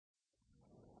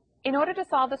In order to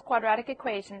solve this quadratic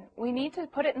equation, we need to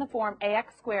put it in the form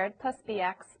ax squared plus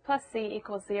bx plus c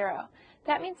equals 0.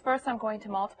 That means first I'm going to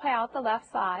multiply out the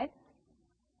left side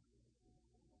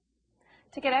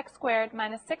to get x squared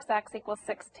minus 6x equals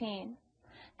 16.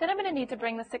 Then I'm going to need to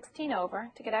bring the 16 over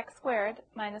to get x squared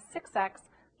minus 6x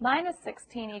minus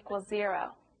 16 equals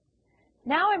 0.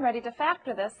 Now I'm ready to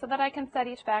factor this so that I can set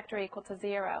each factor equal to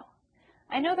 0.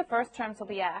 I know the first terms will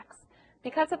be x.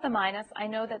 Because of the minus, I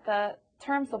know that the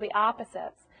terms will be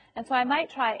opposites. And so I might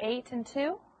try 8 and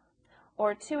 2,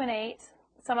 or 2 and 8.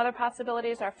 Some other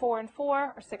possibilities are 4 and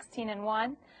 4, or 16 and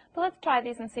 1. But let's try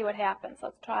these and see what happens.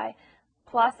 Let's try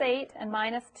plus 8 and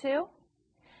minus 2.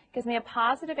 Gives me a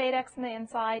positive 8x on the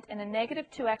inside and a negative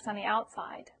 2x on the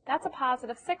outside. That's a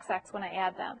positive 6x when I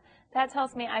add them. That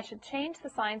tells me I should change the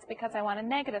signs because I want a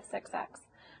negative 6x.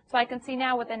 So I can see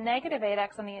now with a negative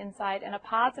 8x on the inside and a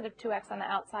positive 2x on the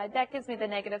outside, that gives me the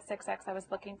negative 6x I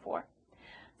was looking for.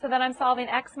 So then I'm solving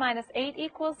x minus 8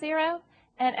 equals 0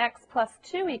 and x plus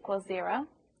 2 equals 0.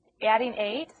 Adding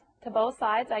 8 to both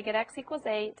sides, I get x equals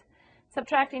 8.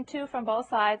 Subtracting 2 from both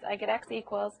sides, I get x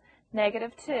equals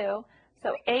negative 2.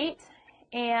 So 8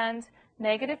 and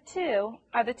negative 2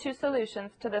 are the two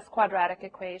solutions to this quadratic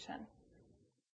equation.